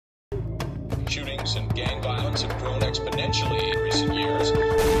Shootings and gang violence have grown exponentially in recent years.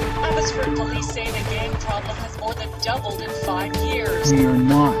 Abbotsford police say the gang problem has more than doubled in 5 years. We are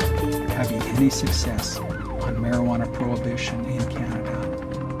not having any success on marijuana prohibition in Canada.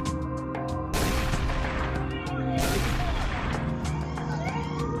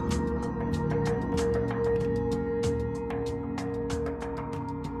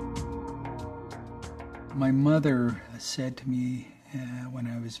 My mother said to me when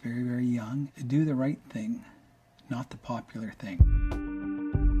I was very, very young, do the right thing, not the popular thing.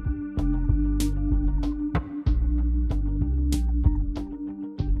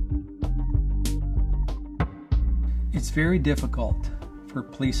 It's very difficult for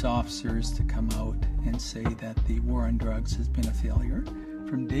police officers to come out and say that the war on drugs has been a failure.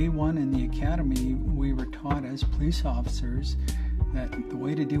 From day one in the academy, we were taught as police officers that the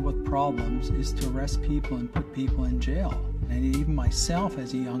way to deal with problems is to arrest people and put people in jail. And even myself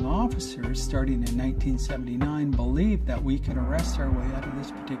as a young officer, starting in 1979, believed that we could arrest our way out of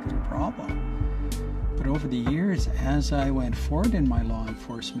this particular problem. But over the years, as I went forward in my law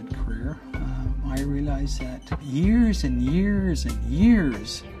enforcement career, I realized that years and years and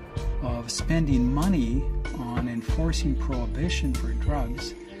years of spending money on enforcing prohibition for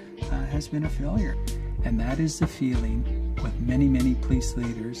drugs has been a failure. And that is the feeling with many, many police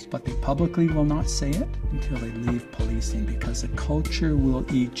leaders, but they publicly will not say it until they leave policing, because the culture will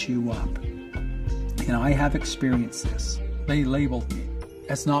eat you up. And I have experienced this. They labeled me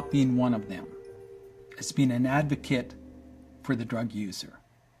as not being one of them, as being an advocate for the drug user.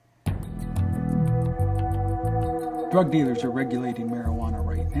 Drug dealers are regulating marijuana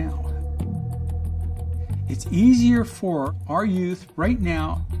right now. It's easier for our youth right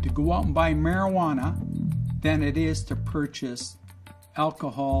now to go out and buy marijuana than it is to purchase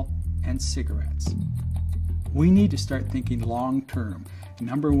alcohol and cigarettes. We need to start thinking long term.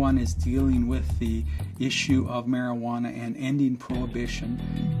 Number one is dealing with the issue of marijuana and ending prohibition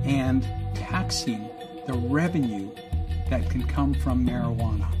and taxing the revenue that can come from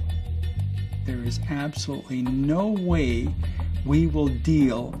marijuana. There is absolutely no way we will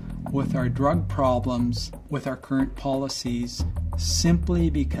deal with our drug problems with our current policies,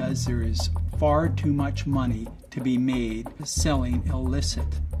 simply because there is far too much money to be made selling illicit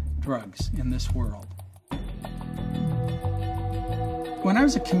drugs in this world. When I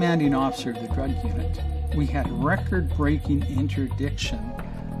was a commanding officer of the drug unit, we had record-breaking interdiction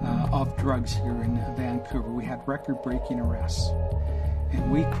of drugs here in Vancouver. We had record-breaking arrests.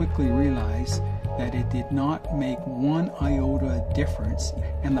 And we quickly realized that it did not make one iota difference,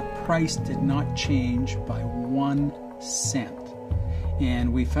 and the price did not change by 1 cent.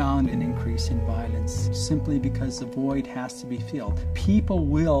 And we found an increase in violence simply because the void has to be filled. People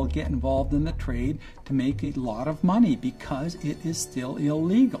will get involved in the trade to make a lot of money because it is still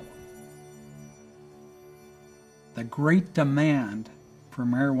illegal. The great demand for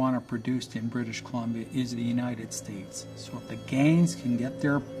marijuana produced in British Columbia is the United States. So if the gangs can get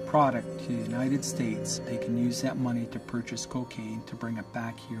their product to the United States, they can use that money to purchase cocaine, to bring it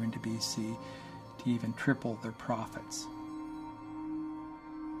back here into BC, to even triple their profits.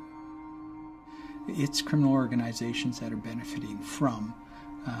 It's criminal organizations that are benefiting from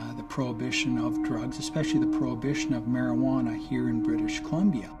the prohibition of drugs, especially the prohibition of marijuana here in British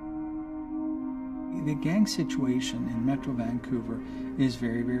Columbia. The gang situation in Metro Vancouver is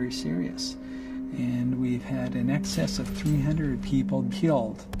very, very serious. And we've had in excess of 300 people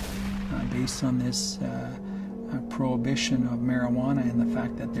killed based on this prohibition of marijuana and the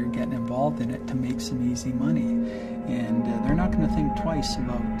fact that they're getting involved in it to make some easy money. And they're not going to think twice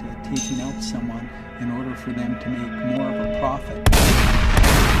about taking out someone in order for them to make more of a profit.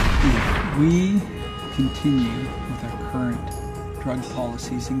 If we continue with our current drug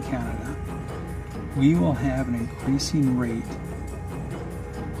policies in Canada, we will have an increasing rate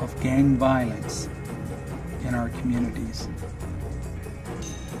of gang violence in our communities.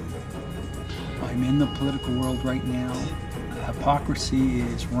 I'm in the political world right now. Hypocrisy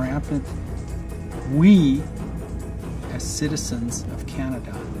is rampant. We, as citizens of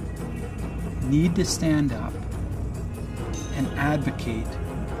Canada, need to stand up and advocate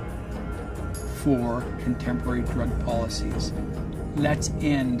for contemporary drug policies. Let's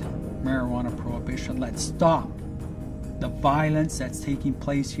end marijuana prohibition. Let's stop the violence that's taking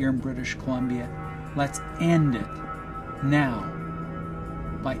place here in British Columbia. Let's end it now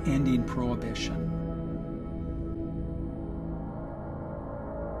by ending prohibition.